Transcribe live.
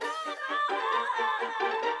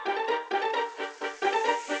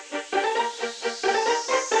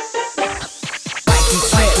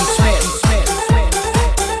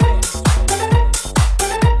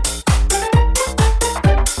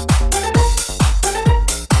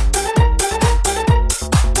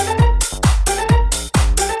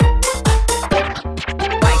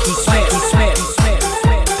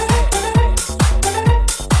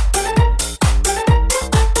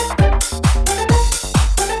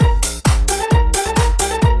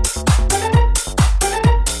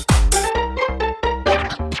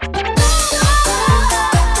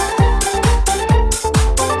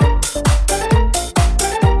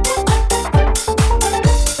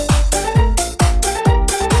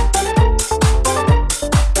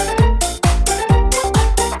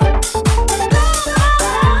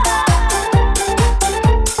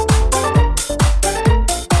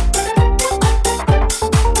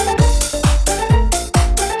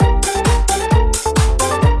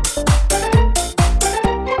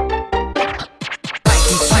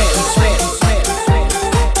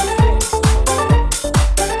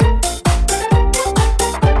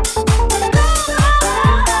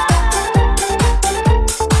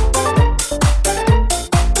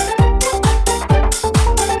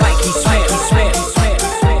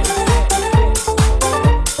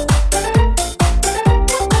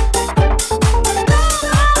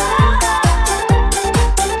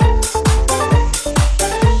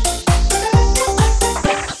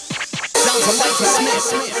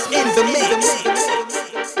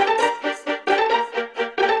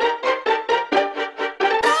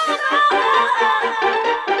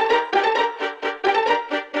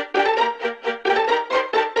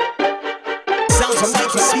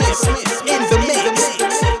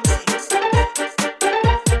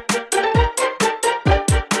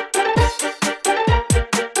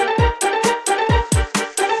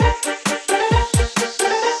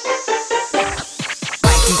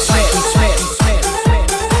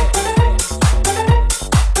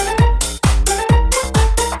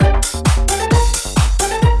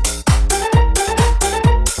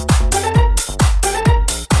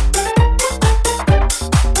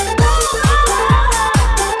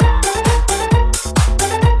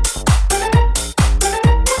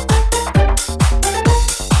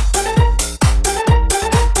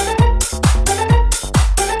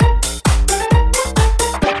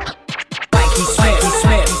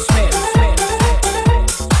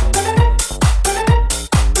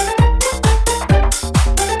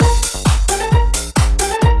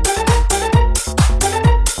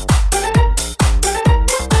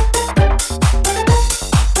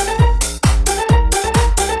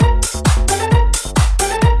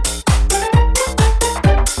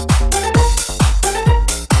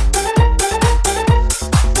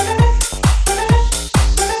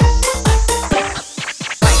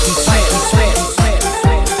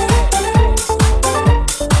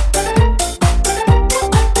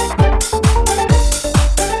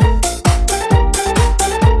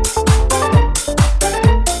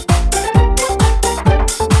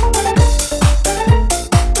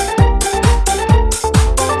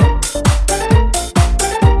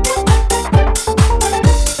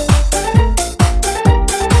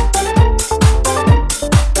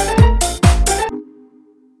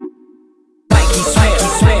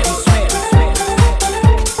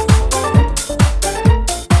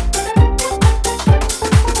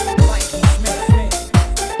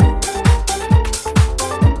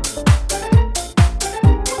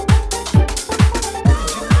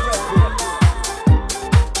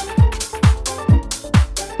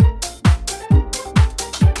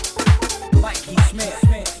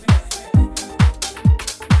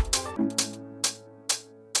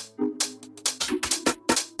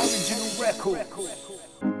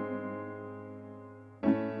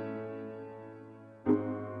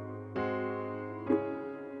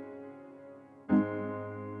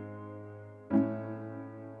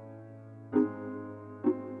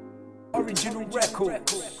Original record.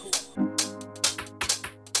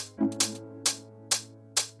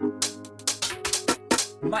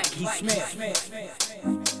 Mikey Smith.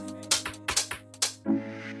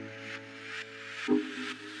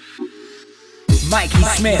 Mikey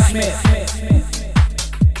Smith.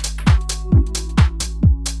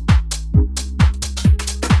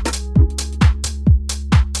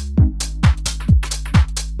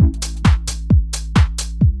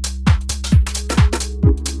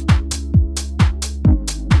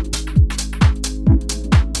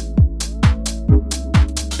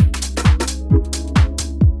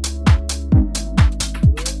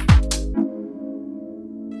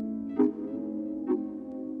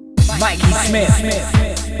 Mikey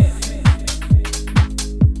Smith.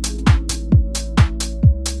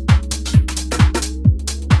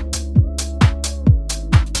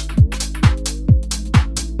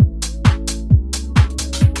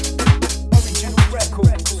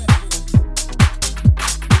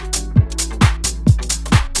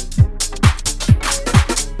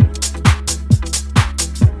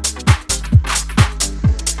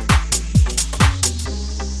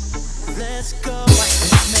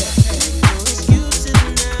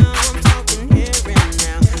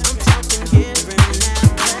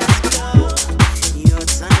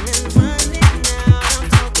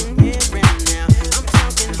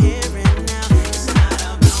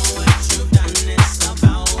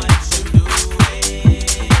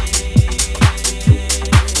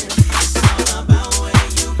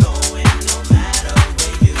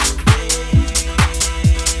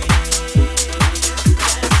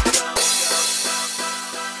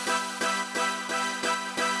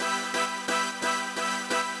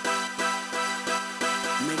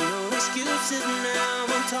 places now.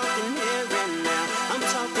 I'm talking here and now. I'm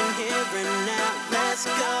talking here and now. Let's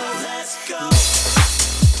go, let's go.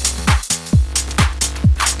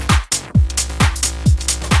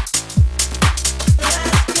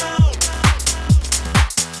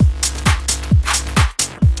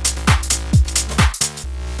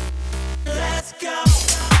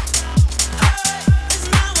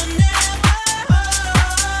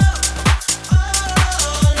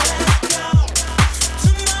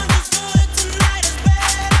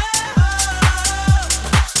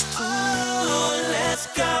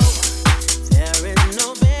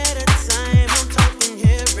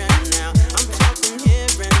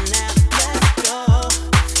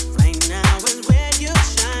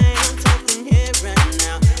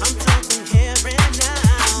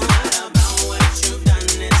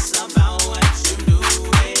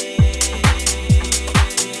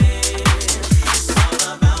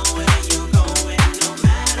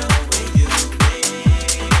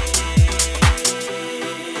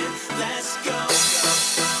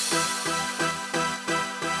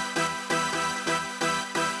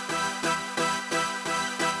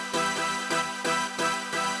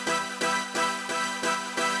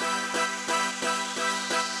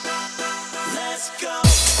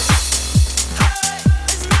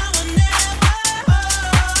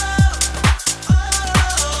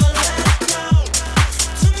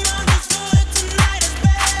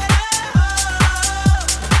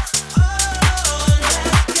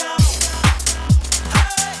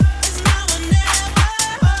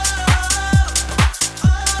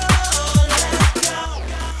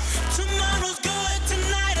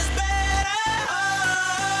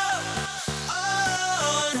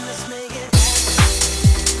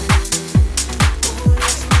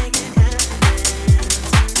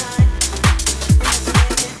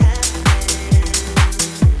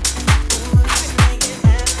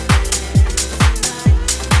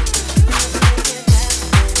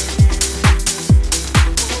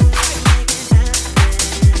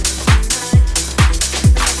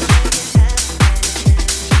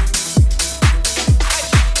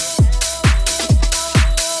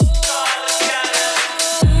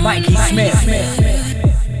 Mikey Smith.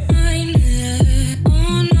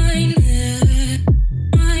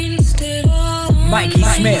 Mikey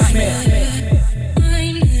Smith.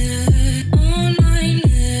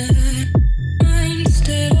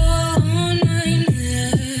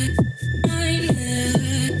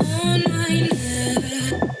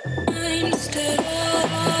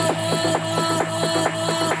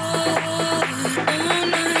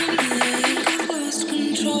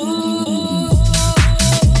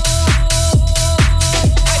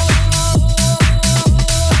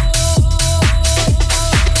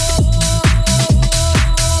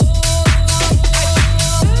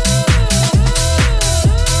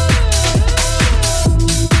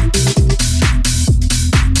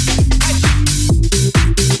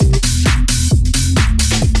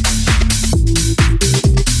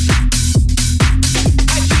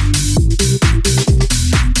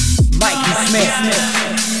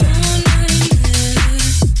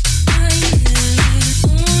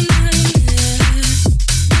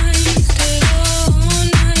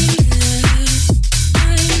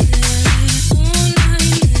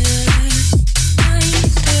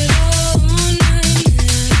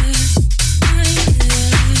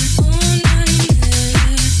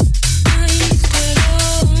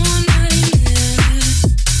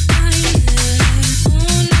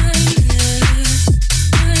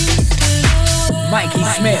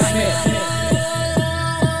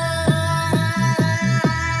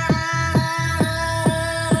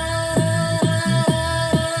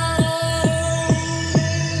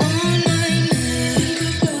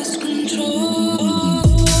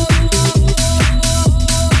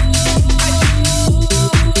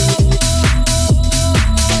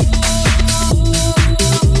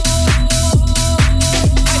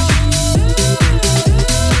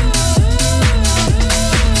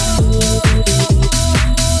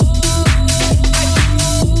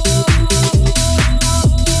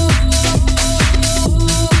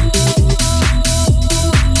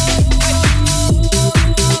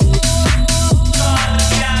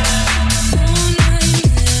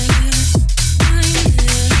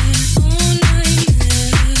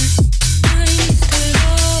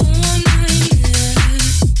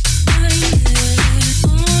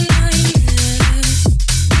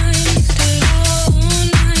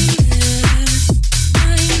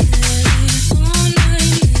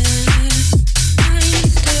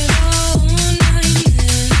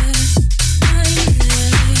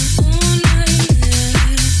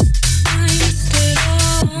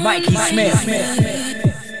 Mikey Smith. Mikey Smith.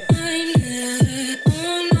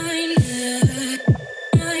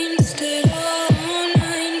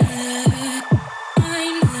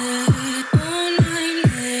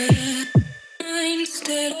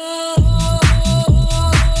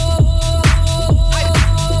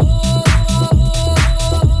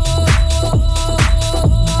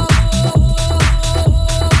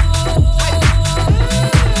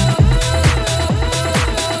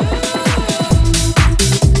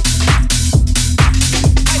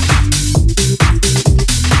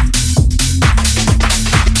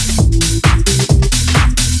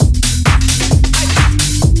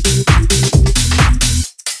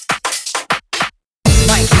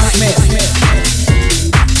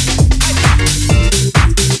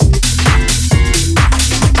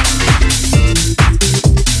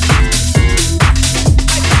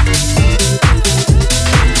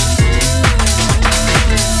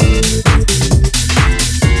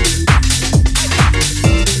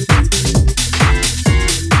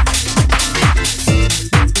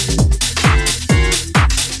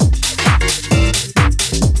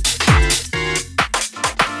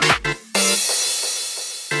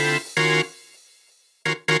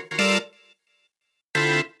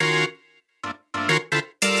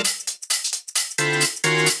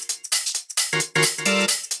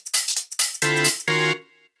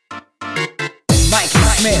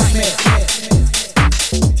 Smith.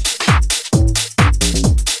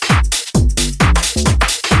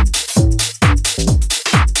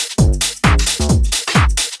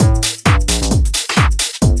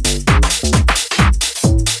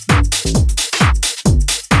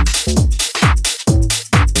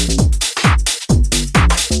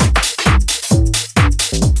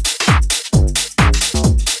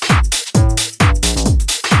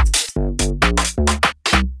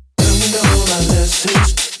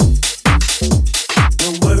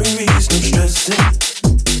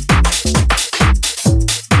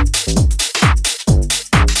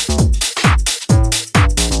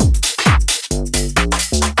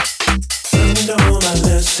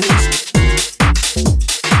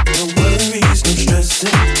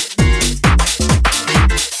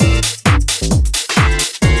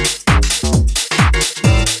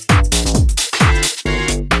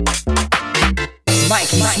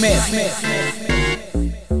 Mikey Smith.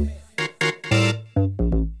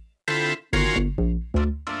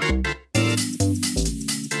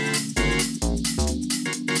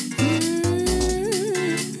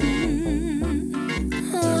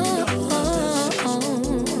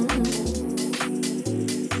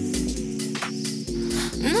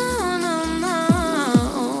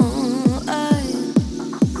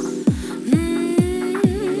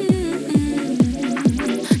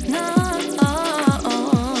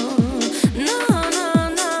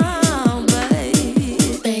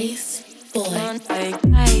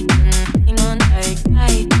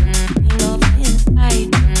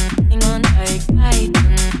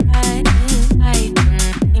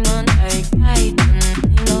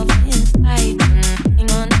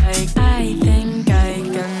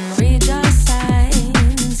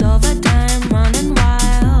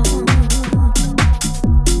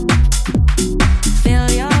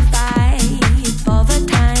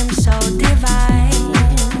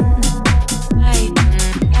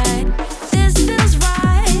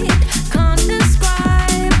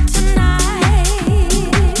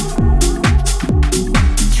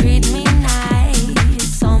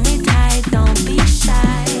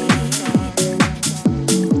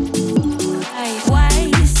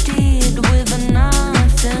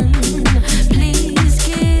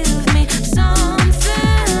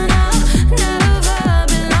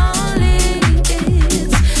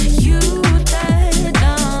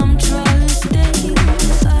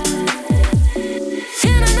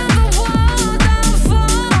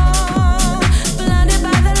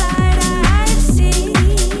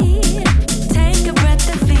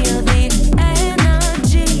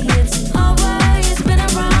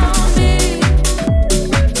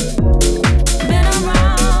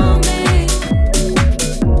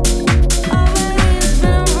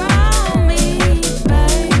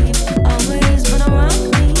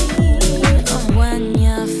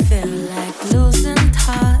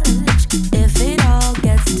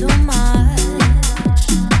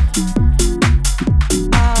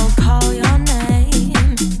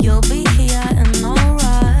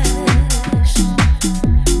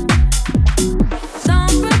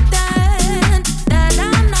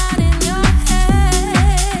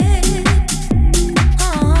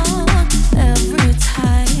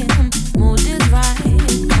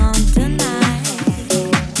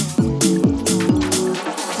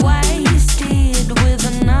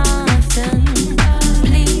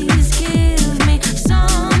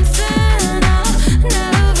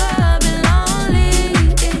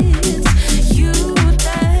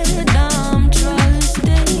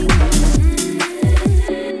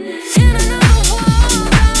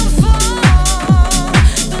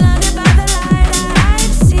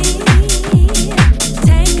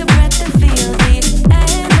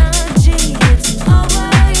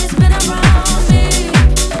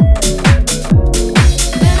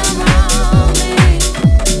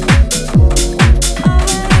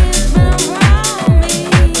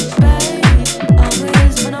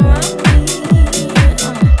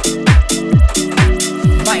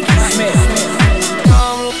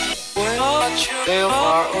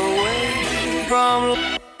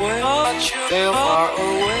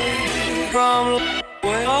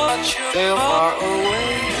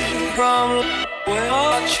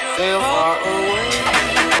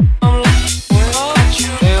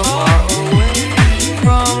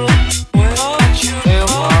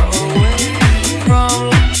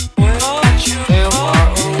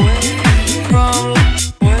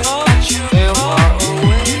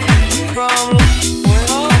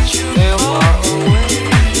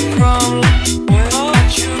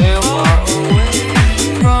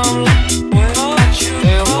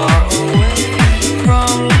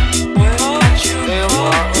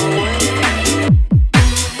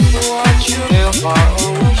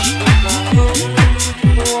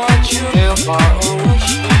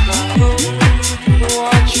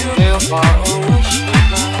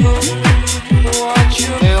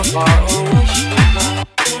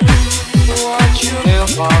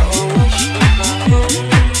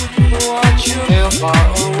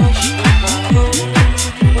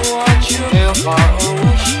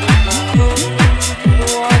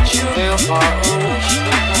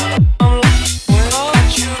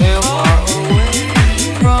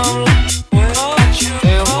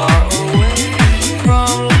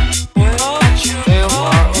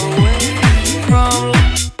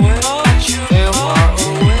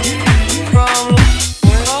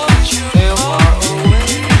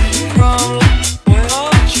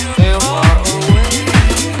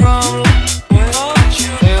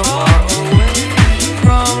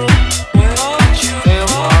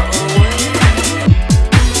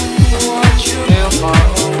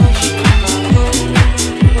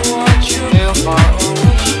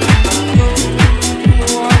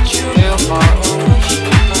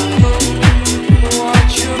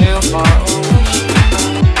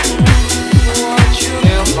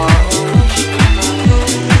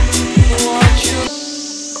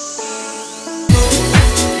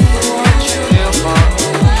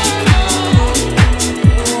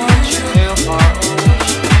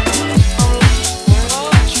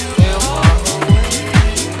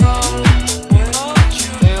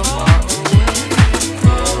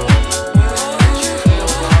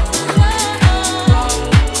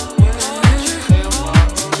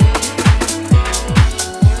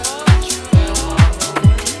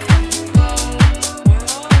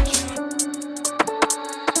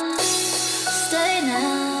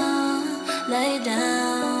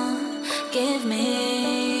 give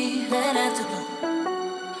me that afterglow.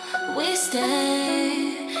 We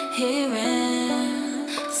stay here in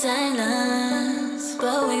silence,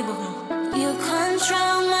 but we both know you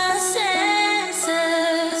control my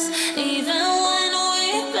senses, even when we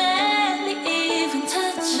barely even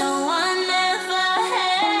touch. No one ever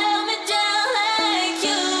held me down like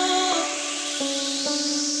you.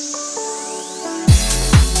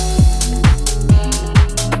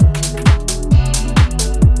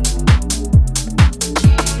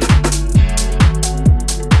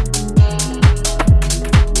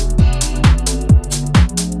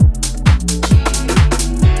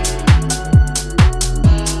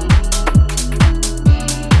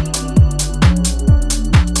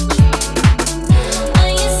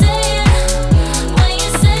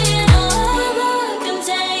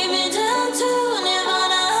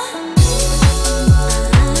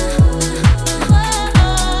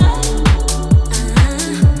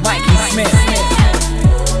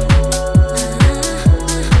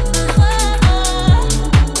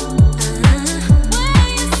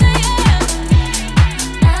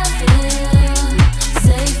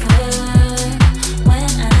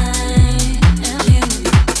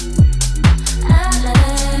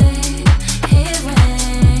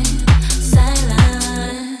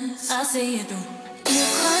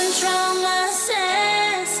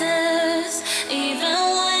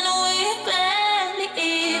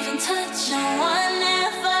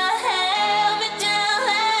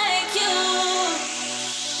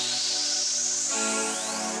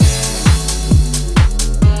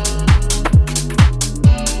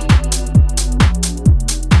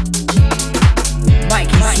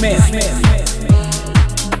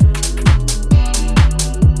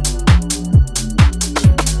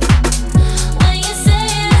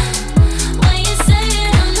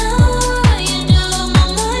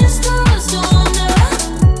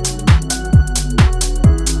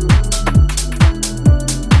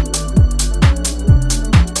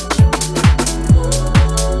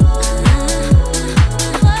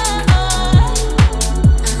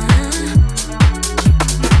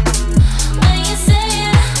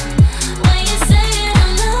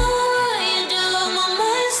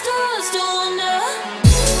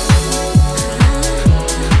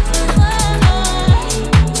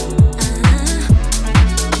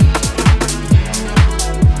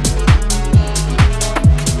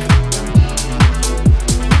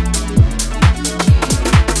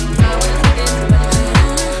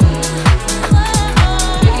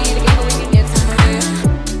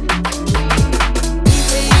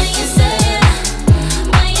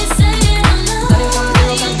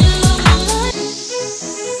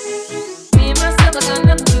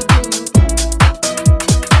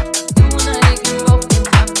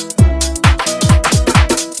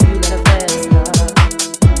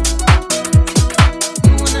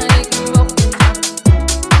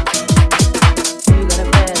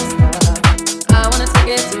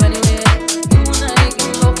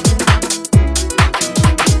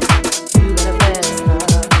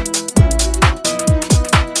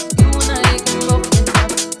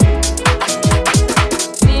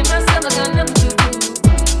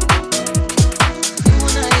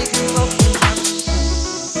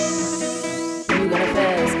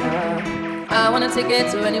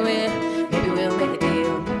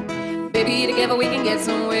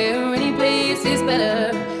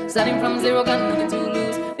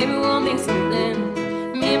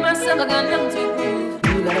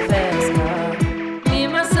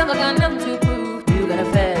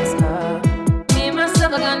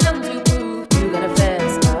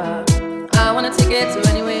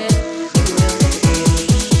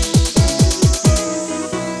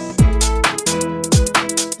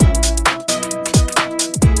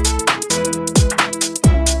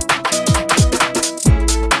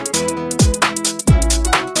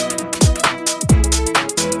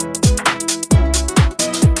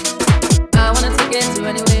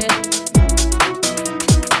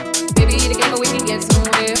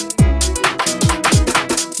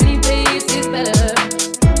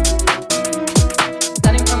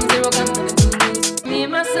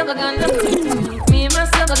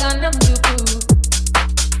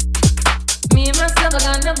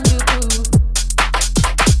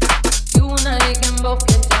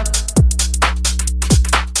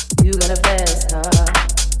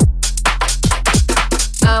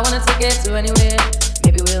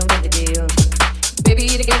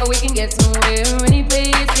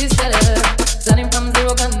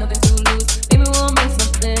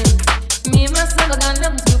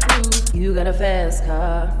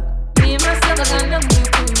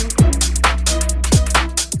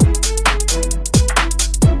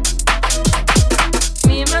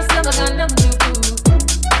 I got nothing to prove.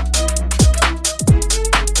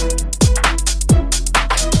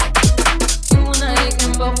 You and I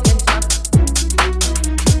can both get chopped.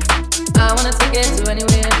 I wanna take it to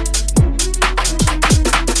anywhere.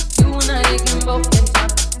 You and I can both get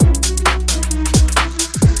chopped.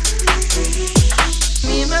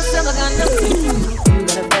 Me and myself, I got nothing to prove. You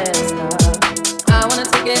got a fast car. I wanna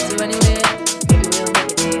take it to anywhere. Maybe we'll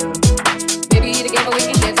make a deal. Maybe together we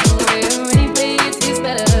can get somewhere. Any place is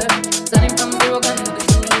better. Starting from zero, got nothing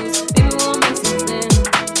to lose. Maybe we'll make something.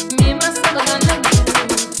 Me and myself, I got nothing to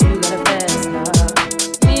prove. You got a fast car.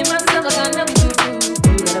 Me and myself, I got nothing to prove.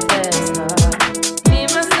 You got a fast car. Me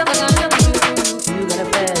and myself, I got nothing to prove. You got a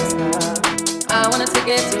fast car. I wanna take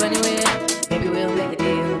it to anywhere. Maybe we'll make a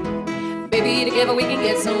deal. Maybe together we can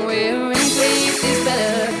get somewhere. Any place is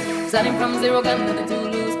better. Starting from zero, got nothing to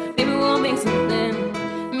lose. Maybe we'll make something.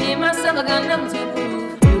 Me and myself, I got nothing to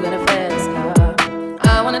prove. You got a fast car.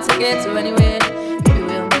 I wanna take it to anywhere. Maybe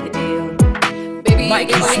we'll make a deal. Baby,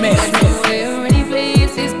 Mikey together we can Smith. get somewhere. Any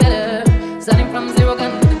place is better. Starting from zero, got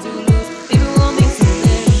nothing to lose. Maybe we'll make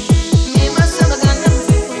something. Me and myself, I got nothing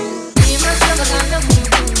to prove. Me and myself, I got nothing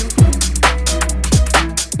to prove.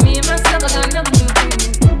 Me and myself, I got nothing to prove.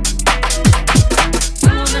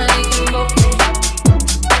 You and I can both get chopped.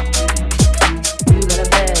 You got a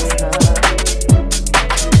fast car.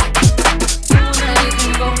 You and I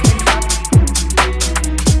can both get chopped.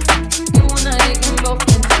 You and I can both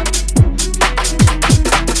get chopped.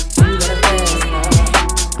 You got a fast car.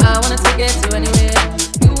 I wanna take it to anywhere.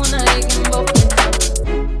 You and I can both get chopped.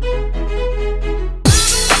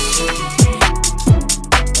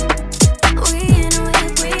 We in a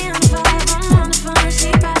wave, we on five. I'm on the phone, she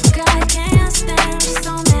about to cry. Can't stand, she's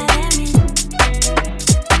so mad at me.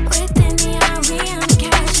 Within the hour, we on the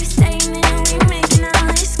couch, we staying in, we making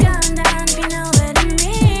out. It's going down if you know what I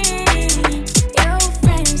mean. Your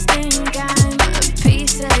friends think I'm a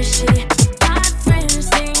piece of shit. My friends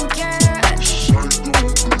think you're a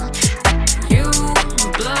you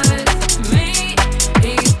plus me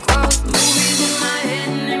equals movies in my head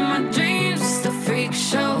and in my dreams. It's a freak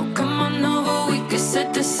show. Come on over, we could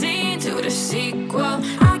set the scene to the sequel.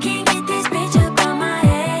 I can't get this bitch up on my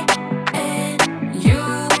head. You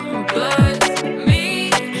plus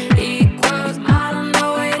me equals I don't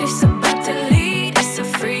know where this about to lead. It's a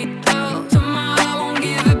free throw. Tomorrow won't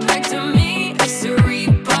give it back to me. It's a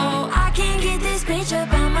repo. I can't get this bitch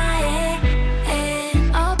up on my head.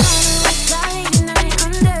 All bottle with Valley tonight.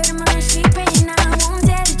 Under the moon, she praying. I won't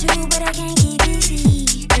tell the truth, but I can't keep it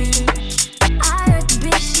secret. I heard the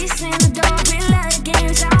bitch, she slammed the door. We love the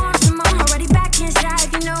games. I want some more. Already back inside,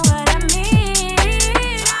 if you know what I mean.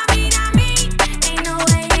 I mean, ain't no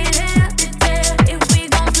way in hell to tell if we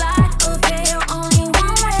gon' fly or fail. Only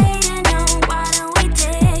one way to know. Why don't we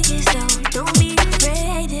take it slow? Don't be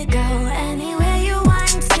afraid to go anywhere you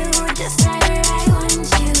want to. Just right where I want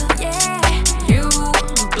you. Yeah, you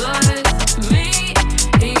plus me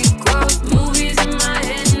equals movies in my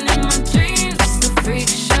head and in my dreams. It's a freak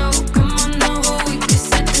show. Come on over, we can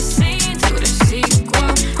set the scene to the sequel.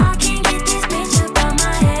 I can't get this bitch up on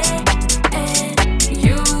my head.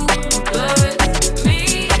 You plus me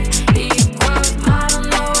equals I don't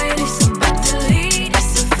know where this about to lead.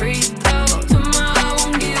 It's a free throw. Tomorrow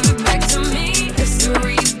won't give it back to me. It's a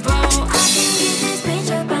repo. I can't get this bitch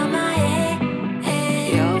up on my head.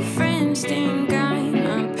 Your friends think I'm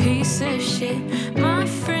a piece of shit. My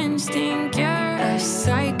friends think you're a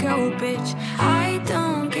psycho bitch. I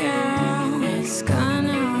don't care how it's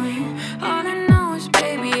gonna win. All I know is,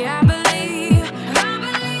 baby, I believe.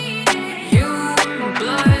 You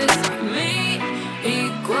plus me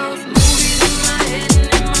equals movies in my head and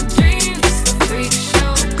in my dreams. It's a freak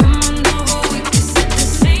show. Come on over, we can set the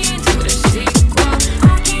scene to the sequel.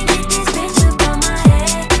 I can't get this bitch up on my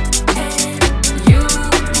head. You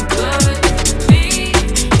plus me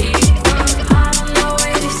equals I don't know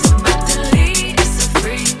where this about to lead.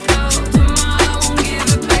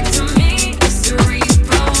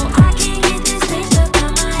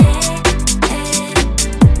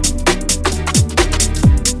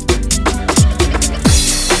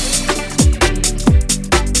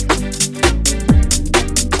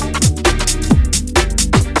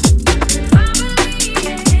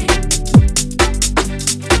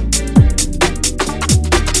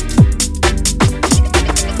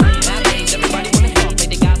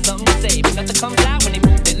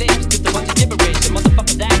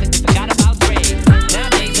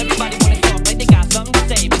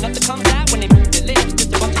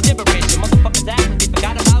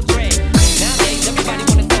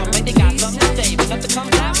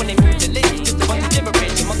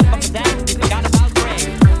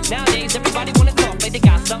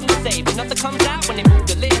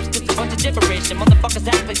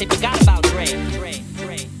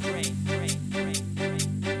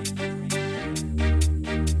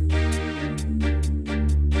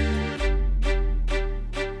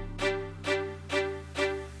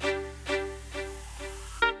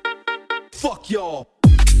 y'all.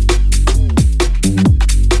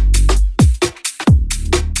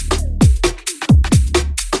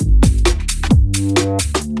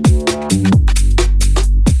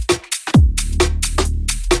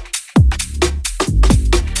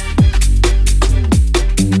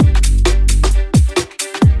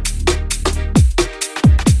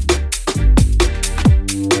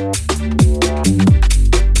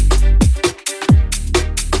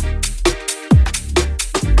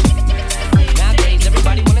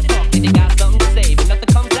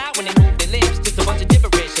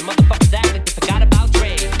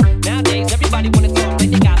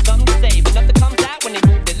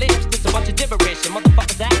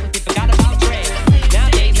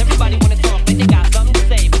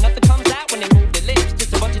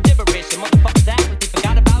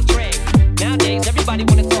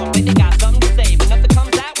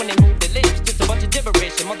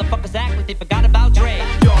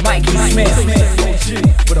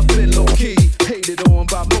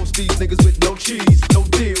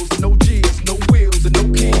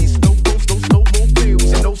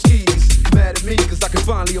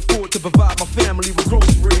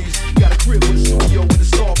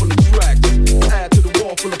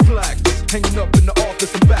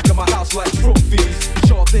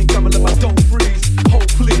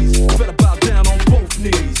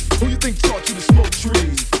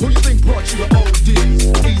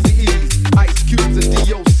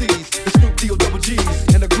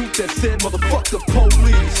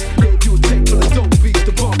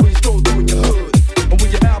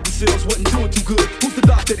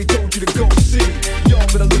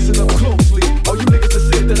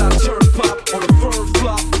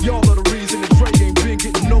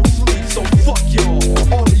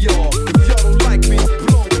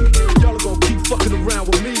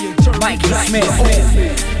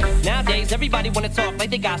 Nowadays, everybody wanna talk like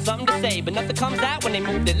they got something to say, but nothing comes out when they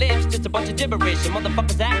move their lips. Just a bunch of gibberish, and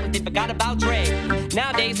motherfuckers act like they forgot about Dre.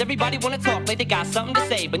 Nowadays, everybody wanna talk like they got something to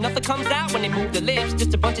say, but nothing comes out when they move their lips.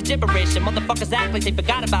 Just a bunch of gibberish, and motherfuckers act like they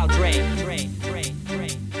forgot about Dre.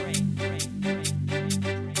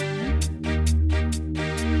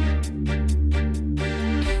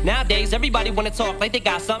 Nowadays, everybody wanna talk like they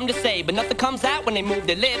got something to say, but nothing comes out when they move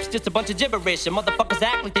their lips. Just a bunch of gibberish, and motherfuckers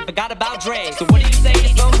act like they forgot about Dre. So what do you say to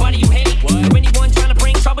somebody you hate? Or anyone trying to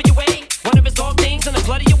bring trouble your way? One of his old things in the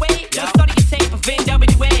blood of your way? Just study your tape of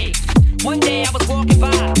NWA. One day I was walking by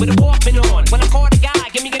with a Walkman on, when I caught a guy,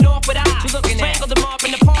 give me an awkward eye. Strangled him off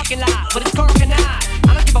in the parking lot with his corking eye.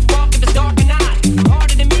 I don't give a fuck if it's dark or not.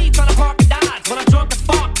 Harder than me trying to park a Dodge when I'm drunk as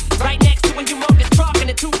fuck. Right next to a humongous truck in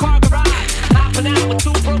a 2-car garage. Hopping out with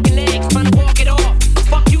 2 broken legs, trying to walk it off.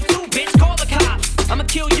 Fuck you too, bitch, call the cops. I'ma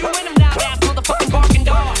kill you and them loud ass motherfucking barking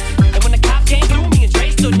dogs. And when the cops came through, me and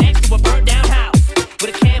Dre stood next to a burnt down house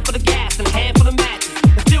with a can full of gas and a handful of matches,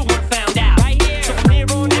 and still weren't found out. Right here, so from here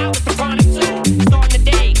on out, it's the chronic too. Starting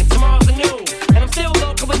the day, and tomorrow's a new. And I'm still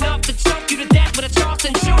local enough to choke you to death with a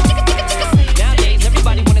Charleston shoe. Nowadays,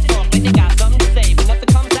 everybody wanna talk like they got something to say, but nothing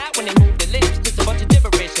comes out when they move their lips. Just a bunch of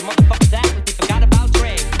gibberish, and motherfuckers act like they forgot about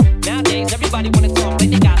Dre. Nowadays, everybody wanna talk like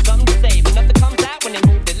they got something to say, but nothing comes out when they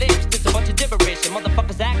move their lips. Just a bunch of gibberish, and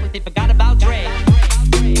motherfuckers act like they forgot about Dre.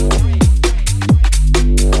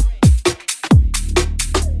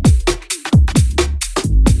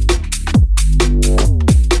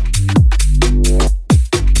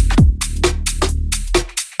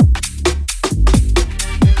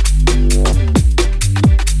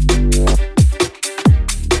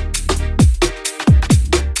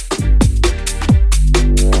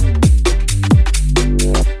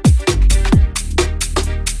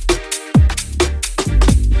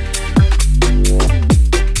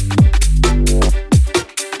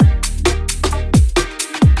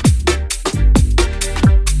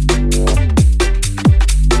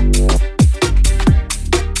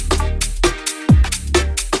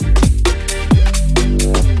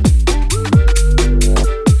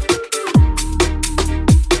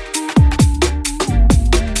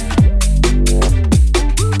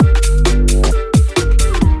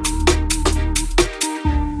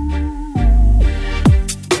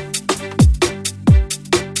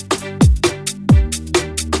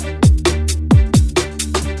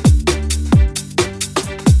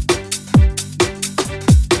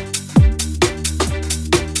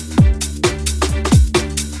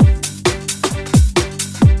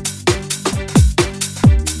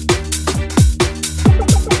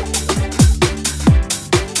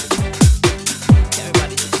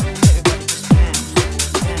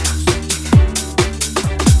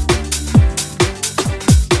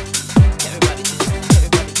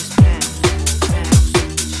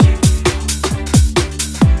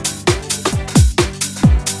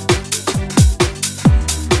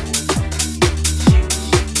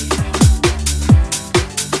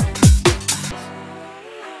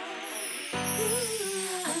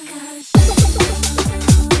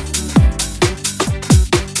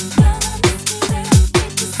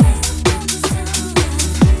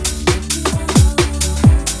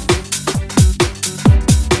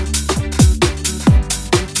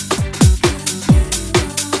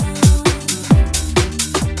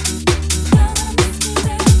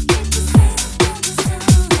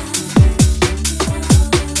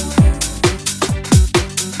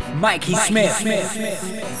 Mikey Smith.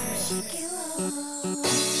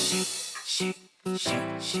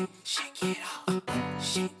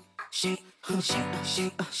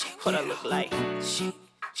 What I look like?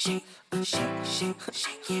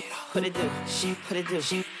 What it do? What it do?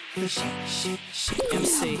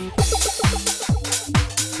 MC.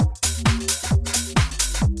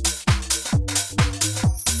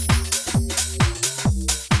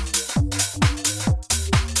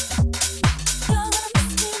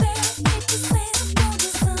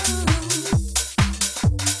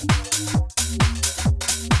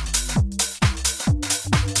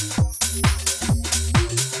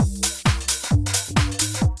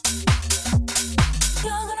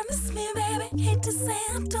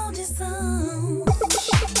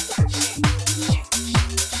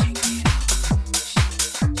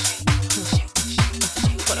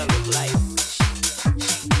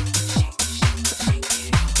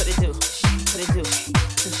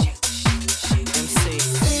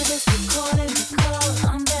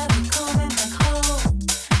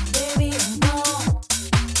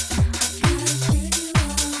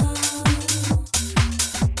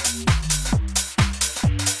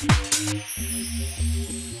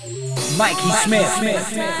 Mikey Smith.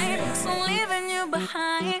 So I'm leaving you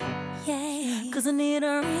behind, yeah. Cause I need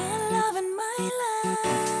a real love in my life.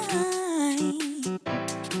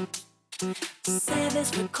 Say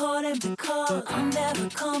this recording because I'm never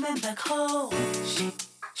coming back home.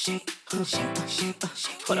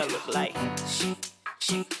 What I look like?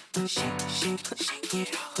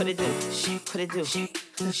 What it do? What it do?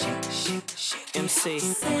 MC.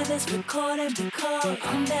 Say this recording because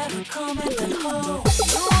I'm never coming back home.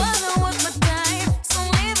 You wasn't worth my time, so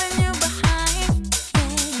I'm leaving you behind,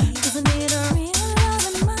 yeah. Cause I need a real love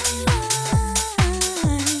in my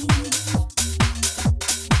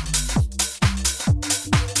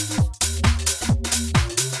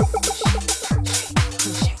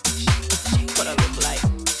What I look like?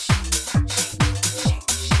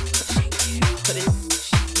 What it?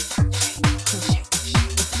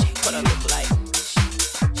 What I look like?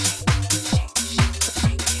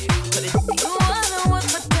 What it? You wasn't worth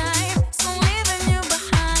my time, so I'm leaving you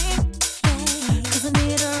behind, yeah. Cause I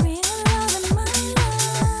need a real love in my life.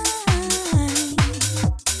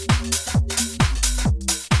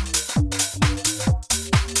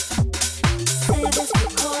 Say this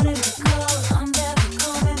recording because I'm never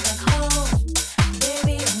coming back home.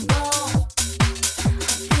 Baby, I'm gone.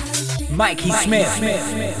 Mikey Smith.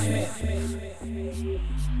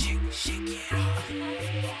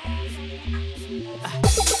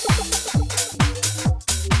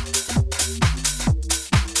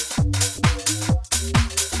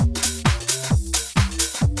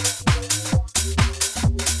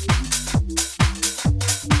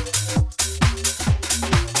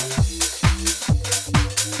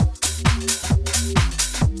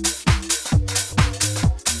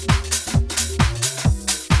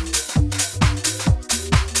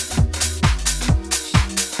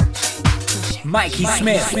 Mikey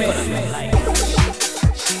Smith.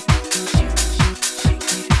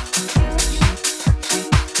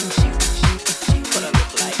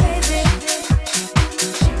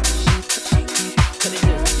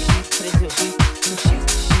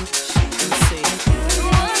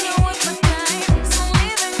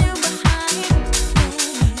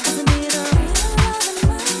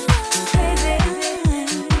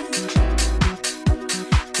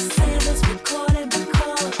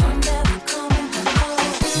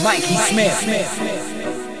 Mikey Smith.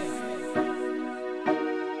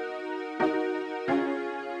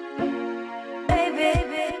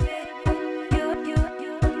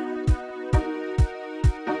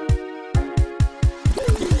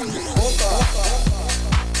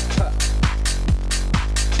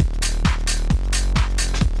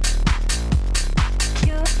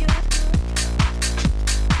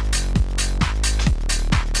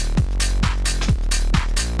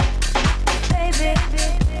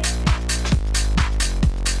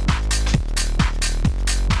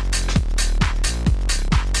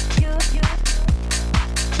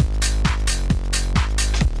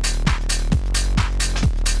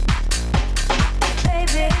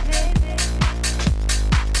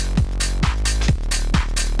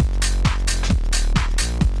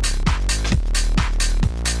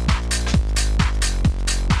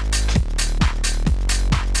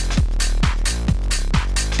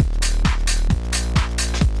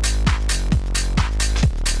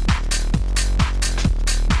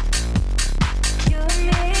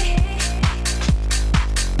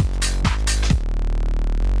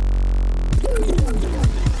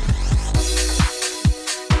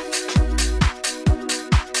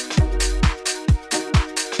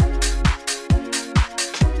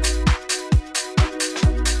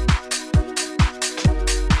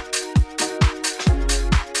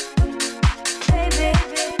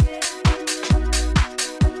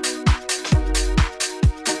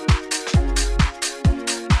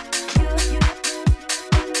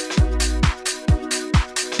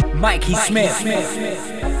 Mikey Smith.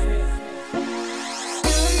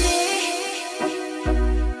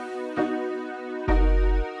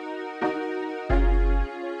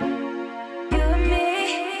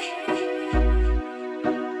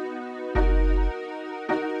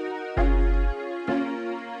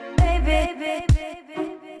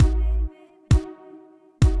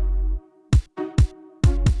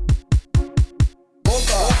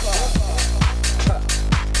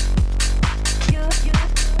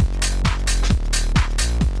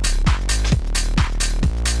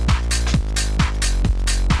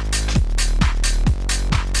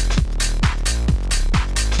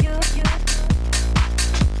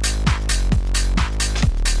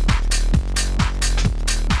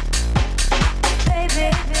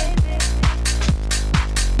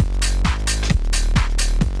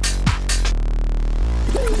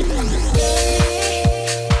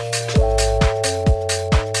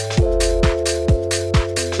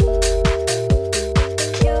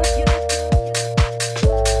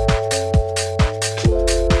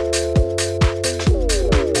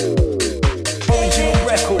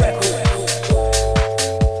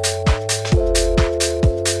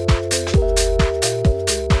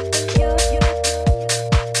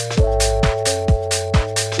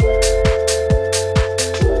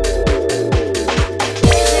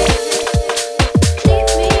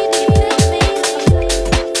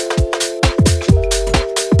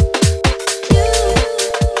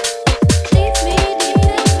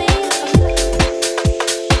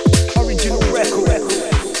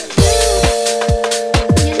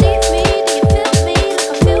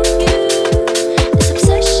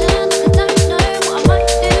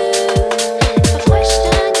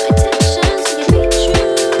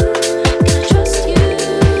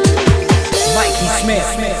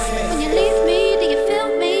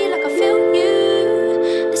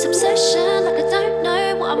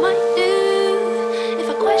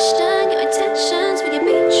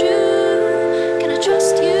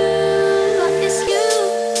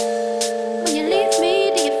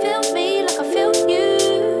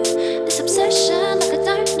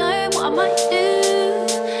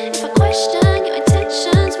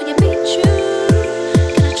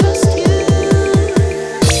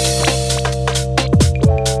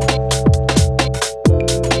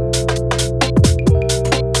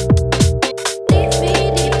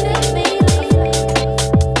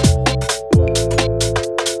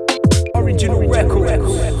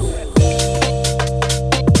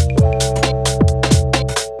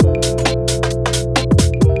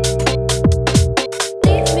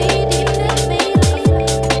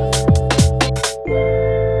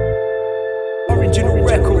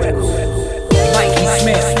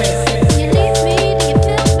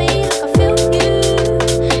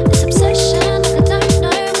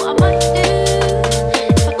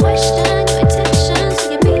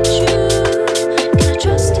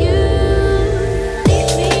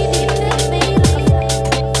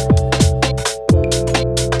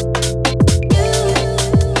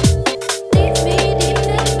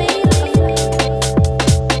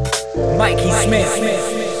 Mikey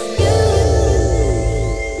Smith.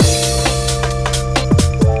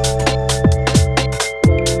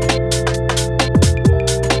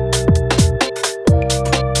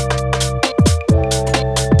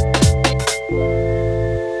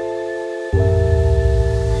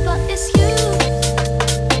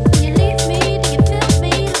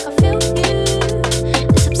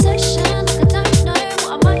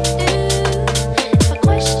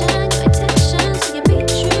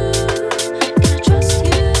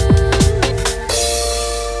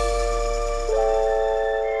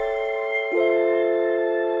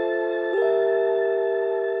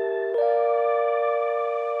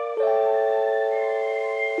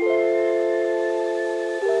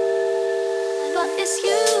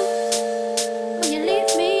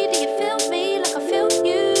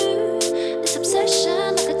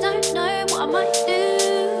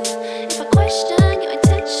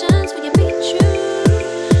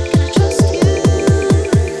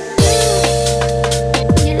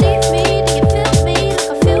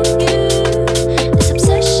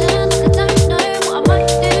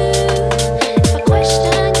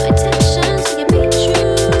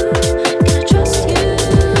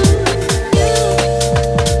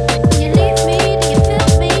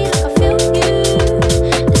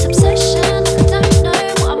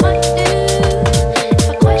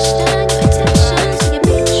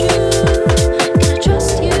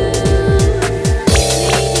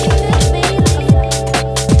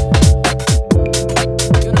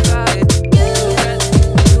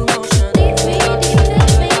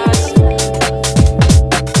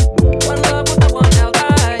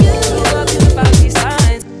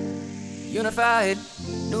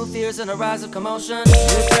 rise of commotion.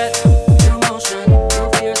 New threat, new motion. New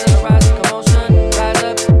fears in a rise of commotion. Rise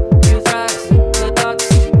up, new thrives. Good thoughts,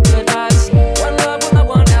 good vibes. One love with my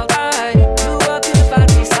one L.I. Two up, unified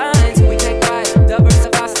peace signs. We take pride,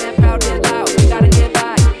 diversify, stand proud, get loud. Gotta get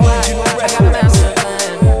by. Why? I got a master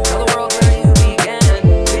plan. Tell the world where you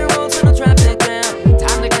began. Clear roads in a traffic jam.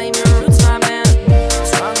 Time to claim your roots, my man.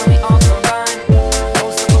 Strong when we all combine.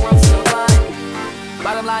 Most of the world's still blind.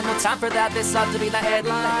 Bottom line, no time for that. This ought to be the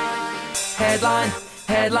headline. Headline,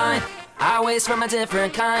 headline. Highways from a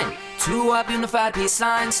different kind. Two up, unified peace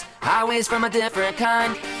signs. Highways from a different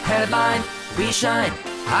kind. Headline, we shine.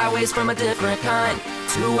 Highways from a different kind.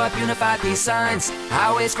 Two up, unified peace signs.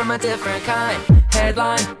 Highways from a different kind.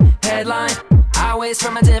 Headline, headline. Highways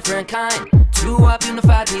from a different kind. Two up,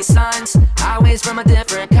 unified peace signs. Highways from a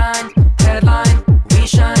different kind. Headline, we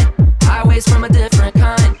shine. Highways from a different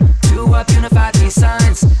kind. Two up, unified peace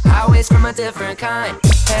signs. Highways from a different kind.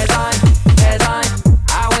 Headline, headline.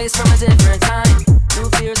 Highways from a different kind. New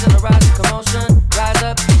fears in a rise of commotion. Rise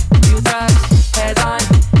up, you thrive. Headline,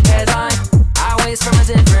 headline. Highways from a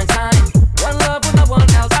different kind. One love with my one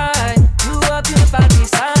L.I. Two up, unified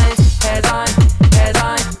peace signs. Headline,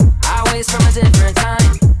 headline. Highways from a different kind.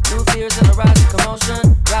 New fears in a rise of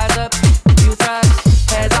commotion. Rise up, you thrive.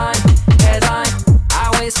 Headline, headline.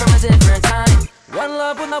 Highways from a different kind. One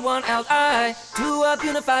love with my one L.I. Two up,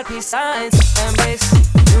 unified peace signs. Embrace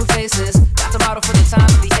new faces. That's a model for the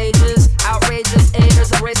time of the ages. Outrageous,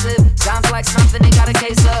 haters, abrasive. Sounds like something they got a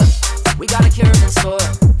case of. We got a cure in store.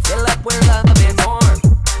 Fill up with love a bit more.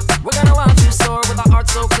 We're gonna watch you soar with our art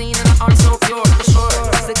so clean and our art so pure. For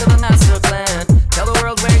sure, stick to the master plan. Tell the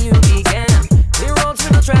world where you began. Clear roads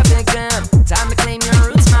with no traffic jam. Time to claim your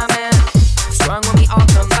roots, my man. Strong when we all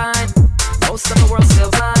combine. Most of the world's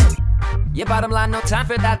still blind. Yeah, bottom line, no time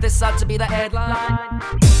for that. This ought to be the headline.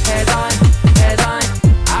 Headline, headline.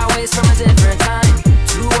 Highways from a different kind.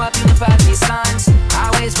 Two up, unified peace signs.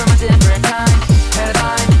 Highways from a different kind.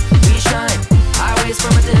 Headline, we shine. Highways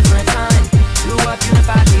from a different kind. Two up,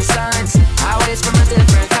 unified peace signs. Highways from a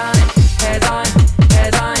different kind. Headline,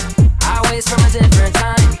 headline. Highways from a different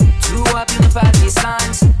kind. Two up, unified peace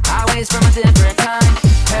signs. Highways from a different kind.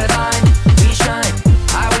 Headline, we shine.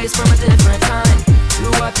 Highways from a different kind.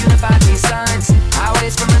 Two up, unified peace signs.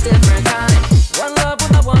 Highways from a different kind. One love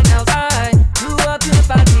with my one L.I. Two up,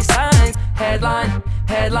 unified peace signs. Headline,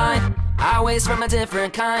 headline. Highways from a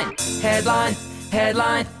different kind. Headline,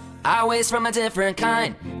 headline. Highways from a different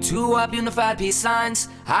kind. Two up, unified peace signs.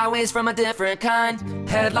 Highways from a different kind.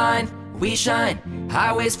 Headline, we shine.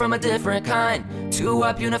 Highways from a different kind. Two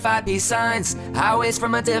up, unified peace signs. Highways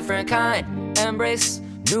from a different kind. Embrace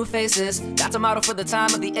new faces. That's a model for the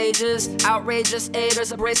time of the ages. Outrageous,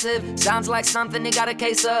 haters, abrasive. Sounds like something they got a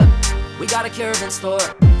case of. We got a cure in store.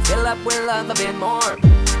 Fill up with love a bit more.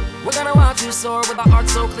 We're gonna watch you soar with our art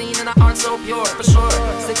so clean and our art so pure. For sure,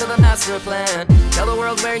 stick to the master plan. Tell the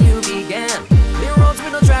world where you began. Clear roads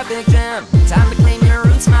with no traffic jam. Time to claim your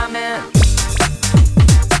roots, my man.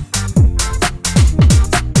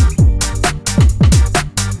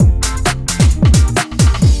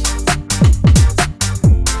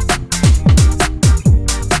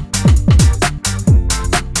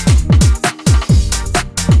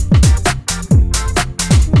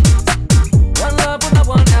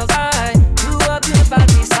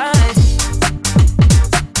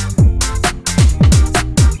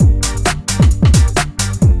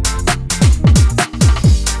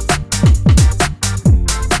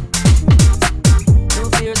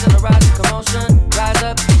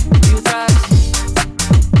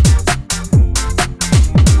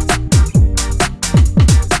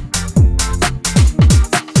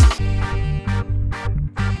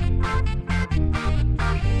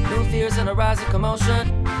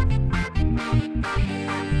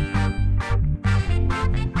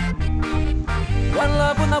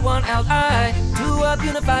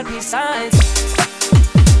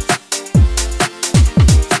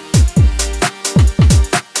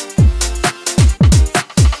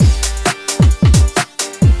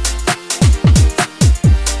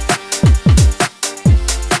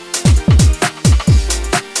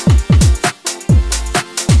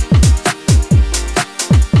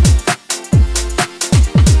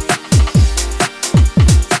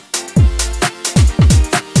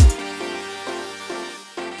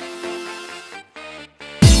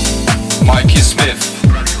 Mike is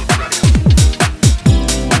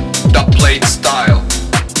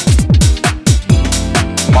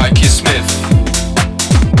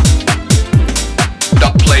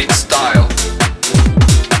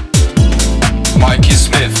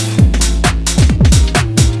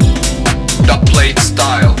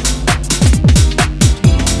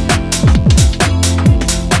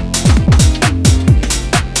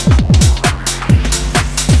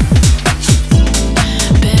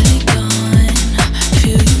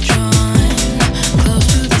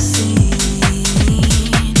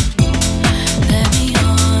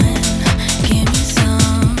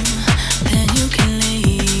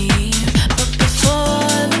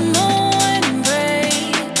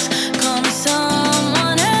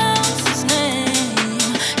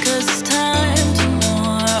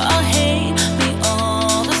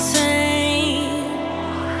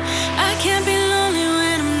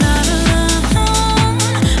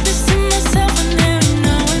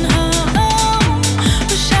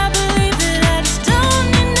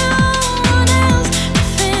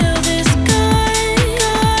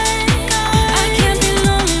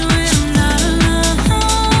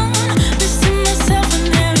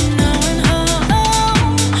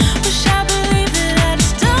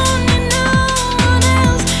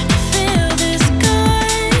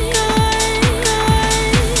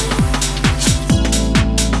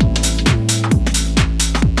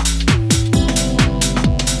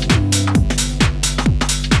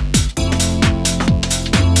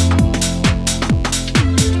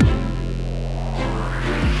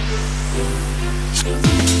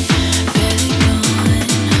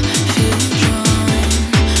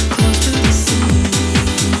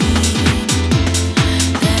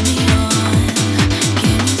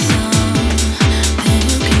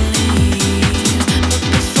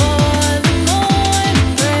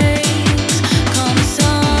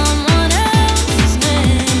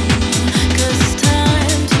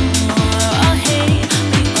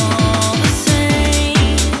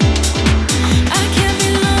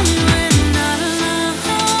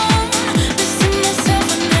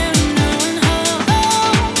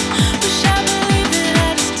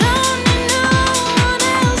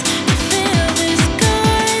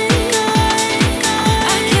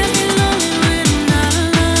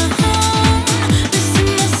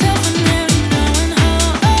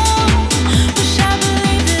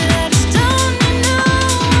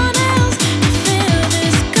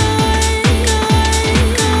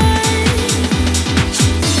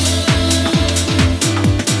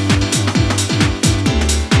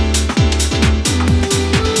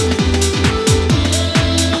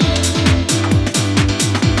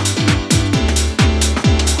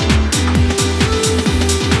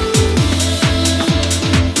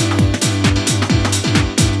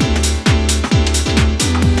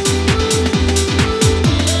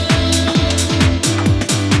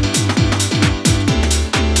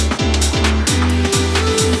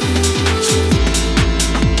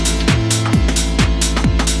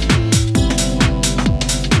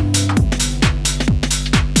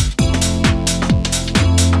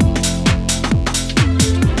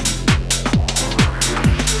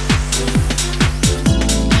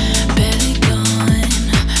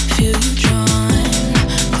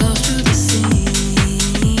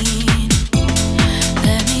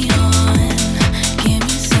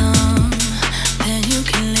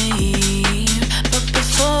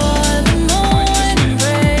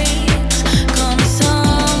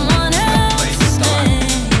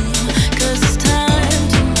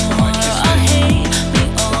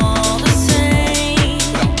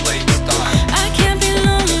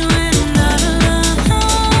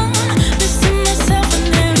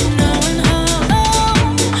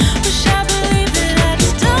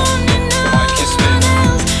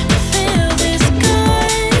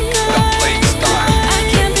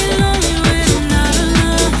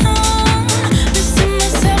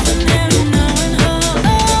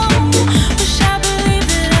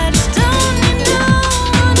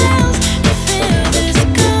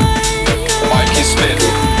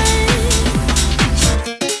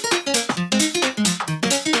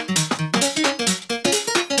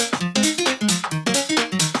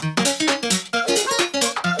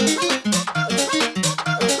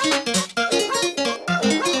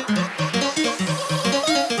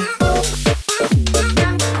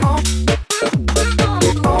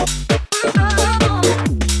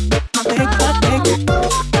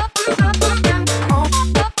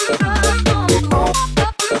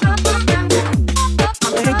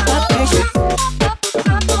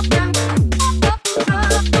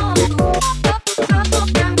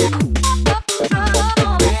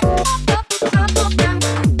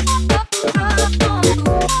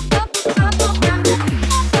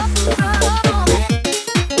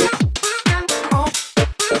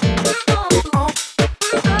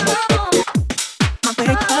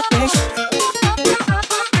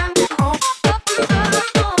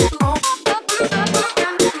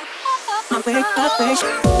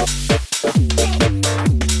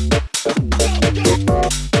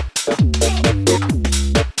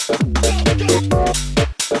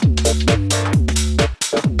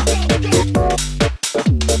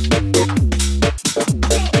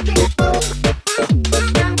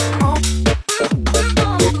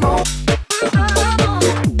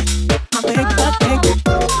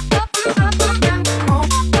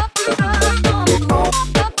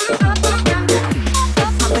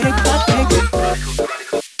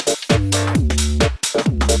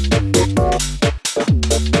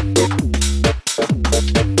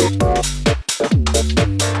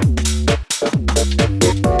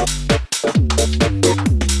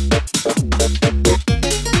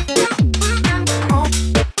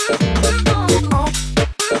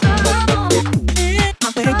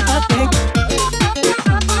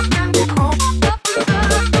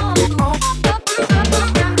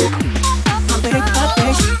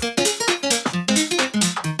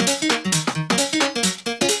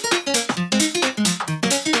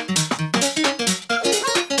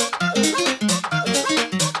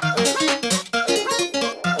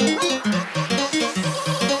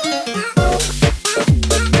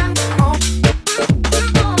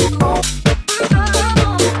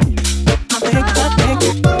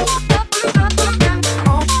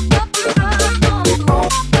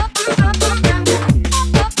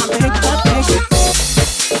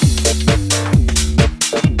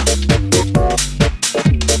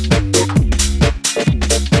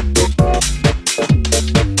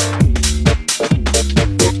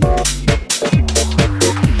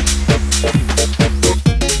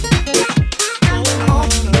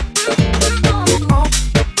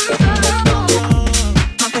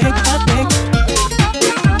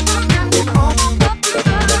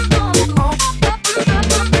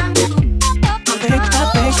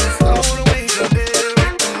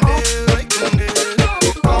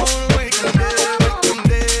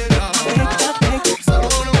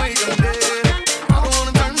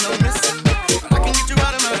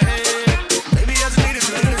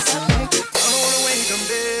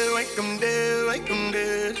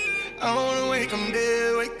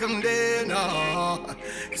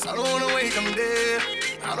I don't wanna wake 'em dead.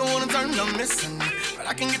 I don't wanna turn them missing, but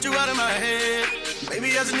I can get you out of my head.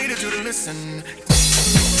 Baby, I just needed you to listen.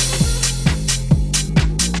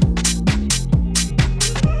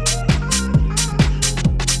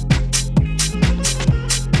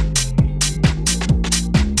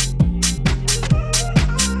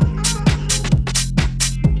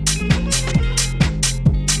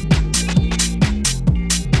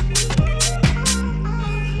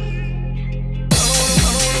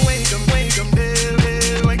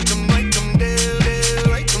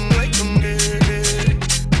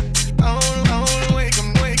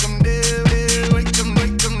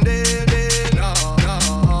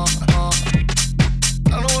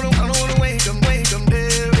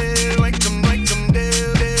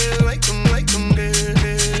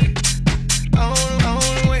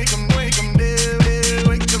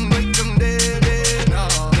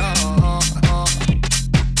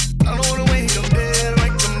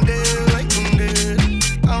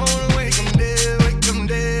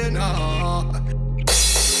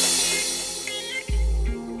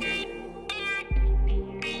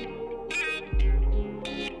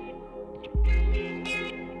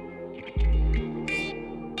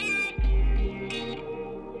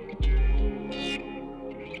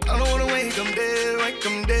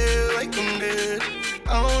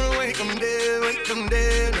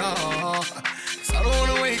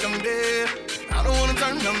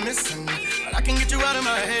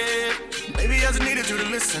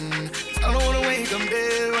 I don't wanna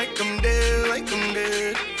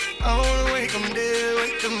wake 'em dead,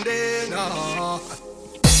 wake 'em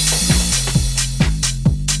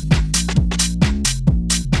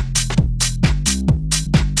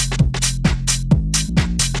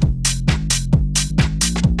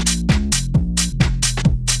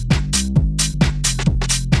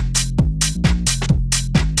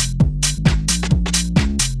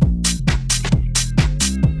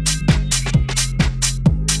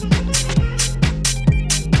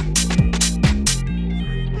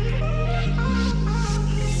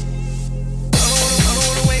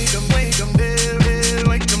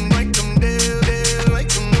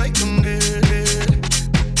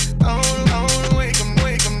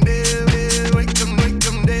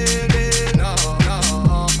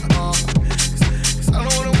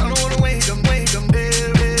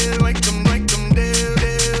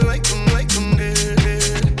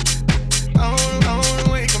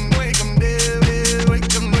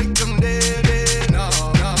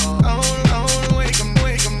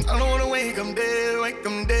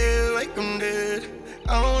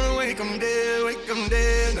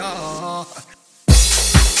dead, no.